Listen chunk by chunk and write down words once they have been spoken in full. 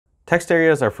Text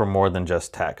areas are for more than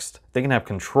just text. They can have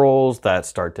controls that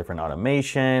start different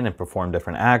automation and perform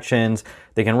different actions.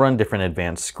 They can run different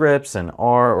advanced scripts in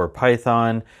R or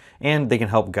Python, and they can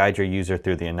help guide your user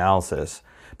through the analysis.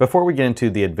 Before we get into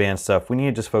the advanced stuff, we need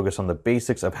to just focus on the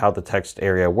basics of how the text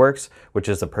area works, which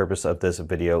is the purpose of this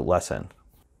video lesson.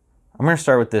 I'm going to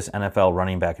start with this NFL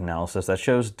running back analysis that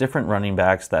shows different running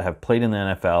backs that have played in the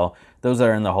NFL, those that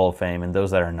are in the Hall of Fame and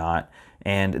those that are not.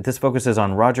 And this focuses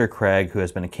on Roger Craig, who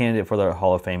has been a candidate for the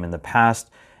Hall of Fame in the past.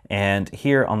 And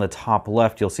here on the top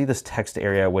left, you'll see this text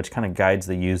area, which kind of guides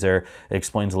the user. It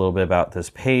explains a little bit about this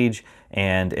page,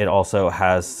 and it also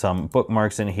has some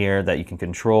bookmarks in here that you can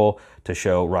control to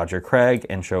show Roger Craig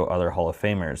and show other Hall of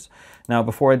Famers. Now,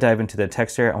 before I dive into the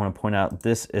text area, I want to point out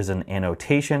this is an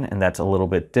annotation, and that's a little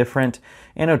bit different.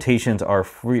 Annotations are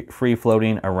free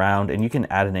floating around, and you can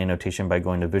add an annotation by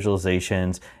going to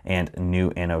Visualizations and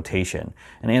New Annotation.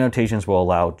 And annotations will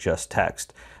allow just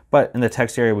text. But in the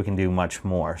text area, we can do much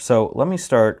more. So let me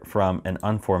start from an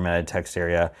unformatted text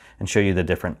area and show you the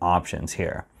different options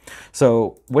here.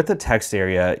 So with the text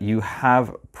area, you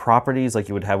have properties like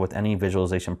you would have with any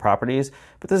visualization properties,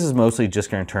 but this is mostly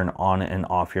just going to turn on and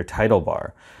off your title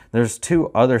bar. There's two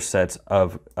other sets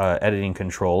of editing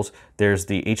controls. There's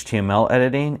the HTML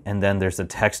editing, and then there's the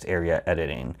text area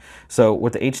editing. So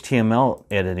with the HTML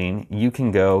editing, you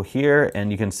can go here and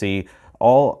you can see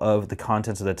all of the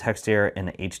contents of the text area in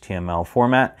the HTML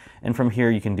format. And from here,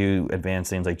 you can do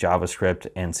advanced things like JavaScript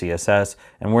and CSS.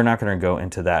 And we're not going to go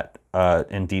into that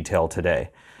in detail today.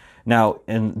 Now,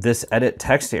 in this edit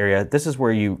text area, this is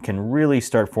where you can really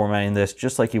start formatting this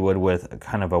just like you would with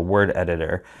kind of a word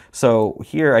editor. So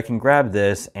here I can grab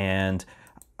this and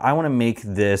I want to make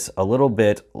this a little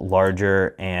bit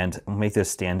larger and make this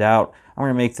stand out. I'm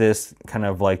going to make this kind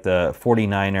of like the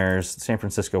 49ers, San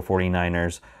Francisco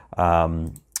 49ers,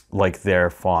 like their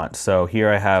font. So here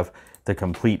I have the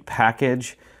complete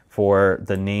package for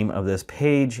the name of this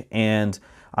page, and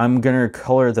I'm going to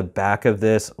color the back of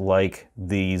this like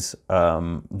these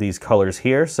colors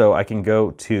here. So I can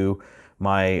go to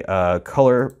my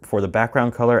color for the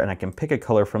background color, and I can pick a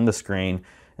color from the screen,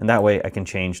 and that way I can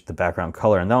change the background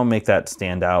color, and that'll make that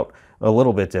stand out a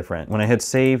little bit different. When I hit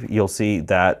save, you'll see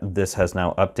that this has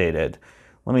now updated.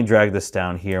 Let me drag this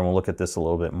down here and we'll look at this a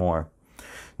little bit more.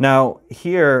 Now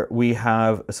here we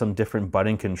have some different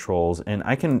button controls, and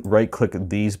I can right click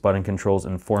these button controls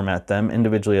and format them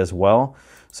individually as well.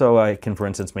 So I can, for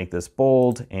instance, make this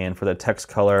bold, and for the text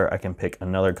color, I can pick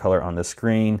another color on the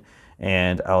screen,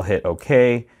 and I'll hit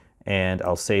OK, and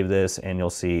I'll save this, and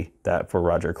you'll see that for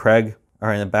Roger Craig. All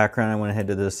right, in the background, I went ahead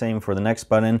and did the same for the next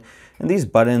button. And these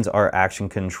buttons are action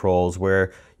controls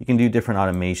where you can do different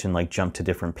automation like jump to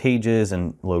different pages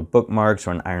and load bookmarks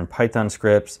or Iron Python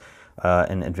scripts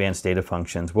and advanced data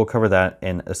functions. We'll cover that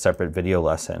in a separate video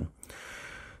lesson.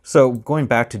 So going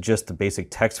back to just the basic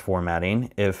text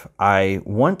formatting, if I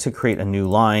want to create a new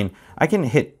line, I can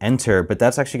hit enter, but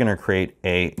that's actually going to create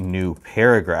a new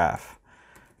paragraph.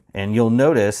 And you'll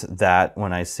notice that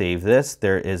when I save this,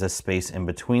 there is a space in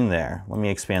between there. Let me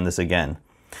expand this again.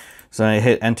 So when I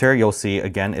hit enter, you'll see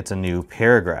again, it's a new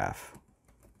paragraph.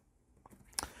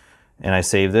 And I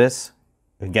save this,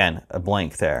 again, a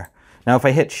blank there. Now, if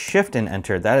I hit shift and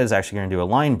enter, that is actually going to do a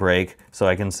line break. So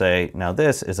I can say, now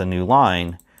this is a new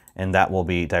line, and that will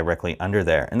be directly under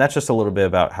there. And that's just a little bit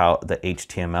about how the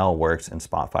HTML works in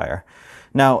Spotfire.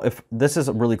 Now, if this is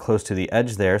really close to the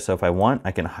edge there, so if I want,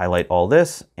 I can highlight all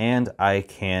this and I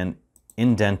can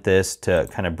indent this to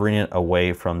kind of bring it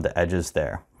away from the edges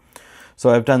there. So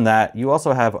I've done that. You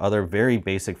also have other very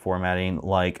basic formatting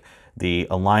like the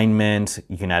alignment.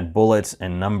 You can add bullets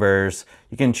and numbers.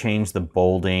 You can change the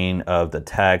bolding of the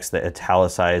text, the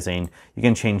italicizing. You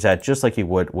can change that just like you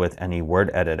would with any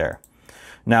word editor.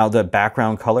 Now the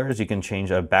background colors, you can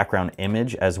change a background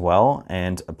image as well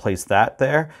and place that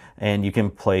there. And you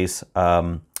can place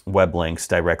web links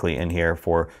directly in here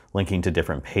for linking to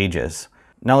different pages.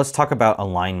 Now let's talk about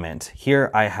alignment. Here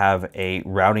I have a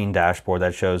routing dashboard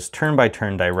that shows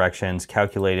turn-by-turn directions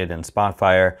calculated in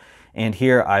Spotfire. And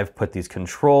here I've put these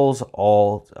controls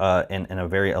all in a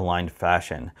very aligned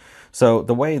fashion. So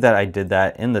the way that I did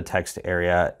that in the text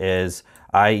area is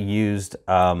I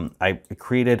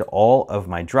created all of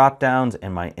my drop downs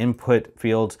and my input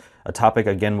fields, a topic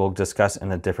again we'll discuss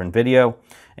in a different video.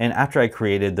 And after I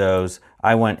created those,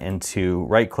 I went into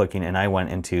right clicking and I went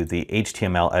into the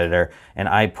HTML editor and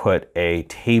I put a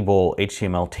table,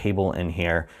 HTML table in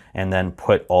here, and then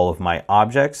put all of my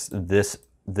objects.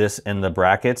 This in the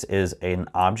brackets is an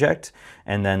object,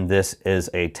 and then this is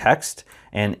a text.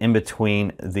 And in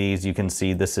between these, you can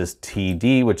see this is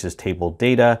TD, which is table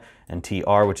data, and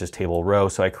TR, which is table row.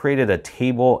 So I created a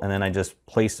table and then I just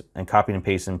placed and copied and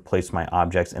pasted and placed my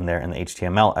objects in there in the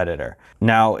HTML editor.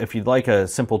 Now, if you'd like a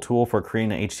simple tool for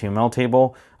creating an HTML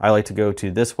table, I like to go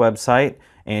to this website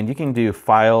and you can do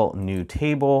File, New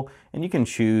Table, and you can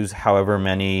choose however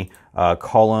many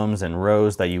columns and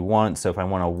rows that you want. So if I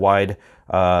want a wide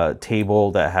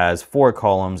table that has 4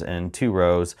 columns and 2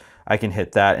 rows, I can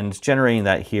hit that and it's generating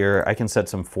that here. I can set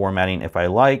some formatting if I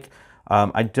like.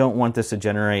 I don't want this to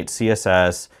generate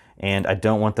CSS and I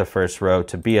don't want the first row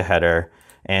to be a header.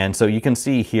 And so you can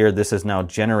see here, this has now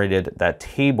generated that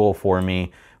table for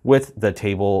me with the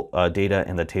table data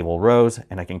and the table rows,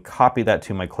 and I can copy that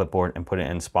to my clipboard and put it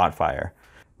in Spotfire.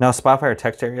 Now, Spotfire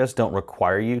text areas don't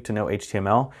require you to know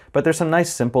HTML, but there's some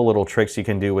nice simple little tricks you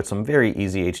can do with some very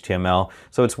easy HTML,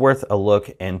 so it's worth a look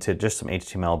into just some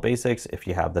HTML basics if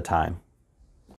you have the time.